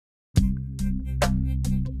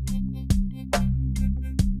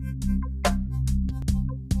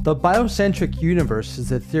The biocentric universe is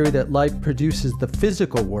the theory that life produces the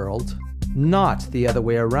physical world, not the other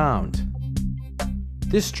way around.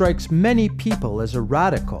 This strikes many people as a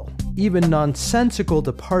radical, even nonsensical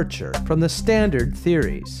departure from the standard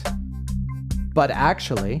theories. But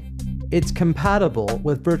actually, it's compatible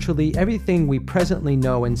with virtually everything we presently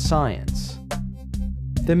know in science.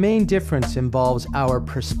 The main difference involves our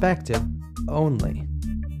perspective only.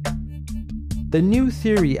 The new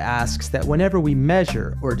theory asks that whenever we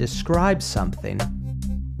measure or describe something,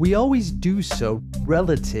 we always do so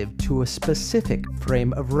relative to a specific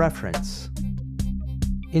frame of reference.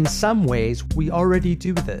 In some ways, we already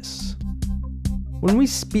do this. When we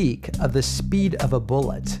speak of the speed of a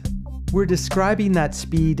bullet, we're describing that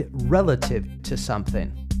speed relative to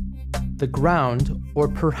something, the ground, or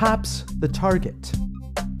perhaps the target.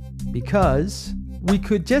 Because we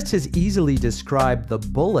could just as easily describe the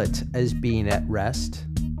bullet as being at rest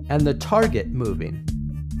and the target moving.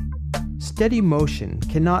 Steady motion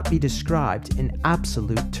cannot be described in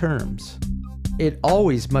absolute terms. It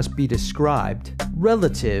always must be described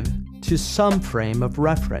relative to some frame of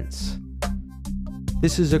reference.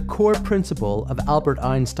 This is a core principle of Albert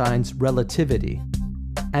Einstein's relativity,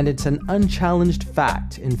 and it's an unchallenged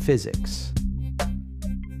fact in physics.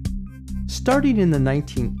 Starting in the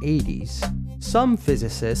 1980s, some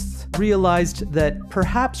physicists realized that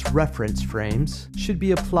perhaps reference frames should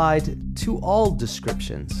be applied to all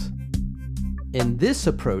descriptions. In this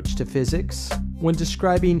approach to physics, when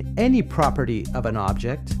describing any property of an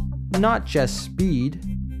object, not just speed,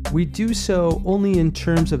 we do so only in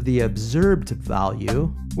terms of the observed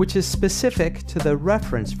value, which is specific to the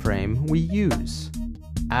reference frame we use,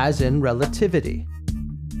 as in relativity.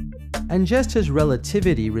 And just as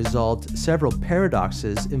relativity resolved several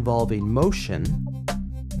paradoxes involving motion,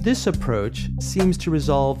 this approach seems to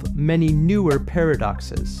resolve many newer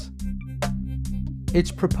paradoxes.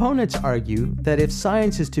 Its proponents argue that if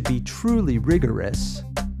science is to be truly rigorous,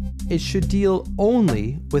 it should deal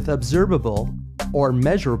only with observable or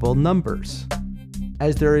measurable numbers,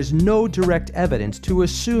 as there is no direct evidence to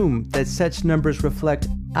assume that such numbers reflect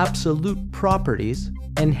absolute properties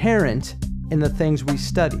inherent in the things we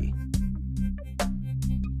study.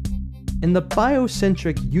 In the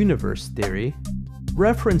biocentric universe theory,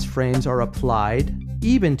 reference frames are applied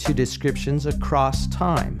even to descriptions across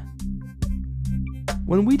time.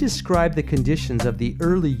 When we describe the conditions of the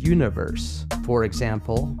early universe, for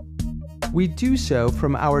example, we do so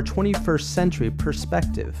from our 21st century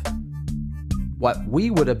perspective. What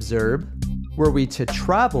we would observe, were we to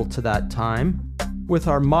travel to that time with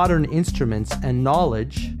our modern instruments and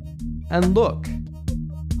knowledge, and look.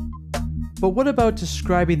 But what about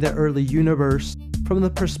describing the early universe from the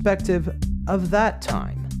perspective of that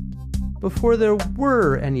time, before there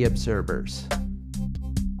were any observers?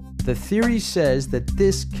 The theory says that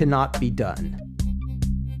this cannot be done.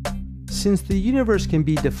 Since the universe can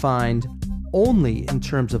be defined only in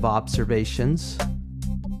terms of observations,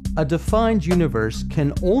 a defined universe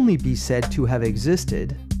can only be said to have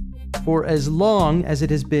existed for as long as it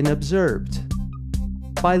has been observed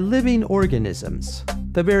by living organisms,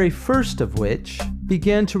 the very first of which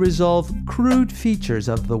began to resolve crude features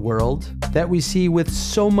of the world that we see with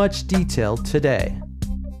so much detail today.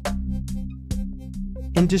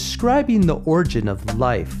 In describing the origin of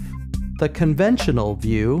life, the conventional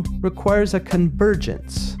view requires a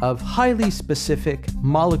convergence of highly specific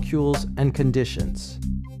molecules and conditions,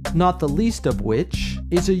 not the least of which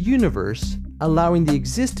is a universe allowing the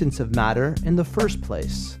existence of matter in the first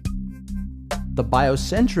place. The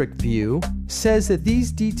biocentric view says that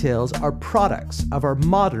these details are products of our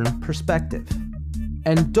modern perspective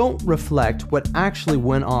and don't reflect what actually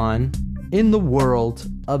went on in the world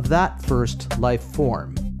of that first life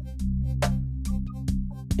form.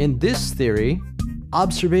 In this theory,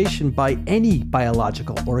 observation by any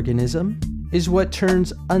biological organism is what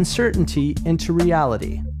turns uncertainty into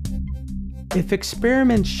reality. If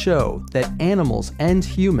experiments show that animals and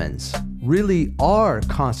humans really are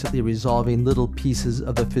constantly resolving little pieces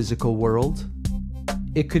of the physical world,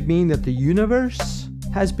 it could mean that the universe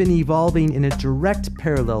has been evolving in a direct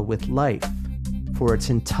parallel with life for its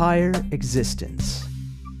entire existence.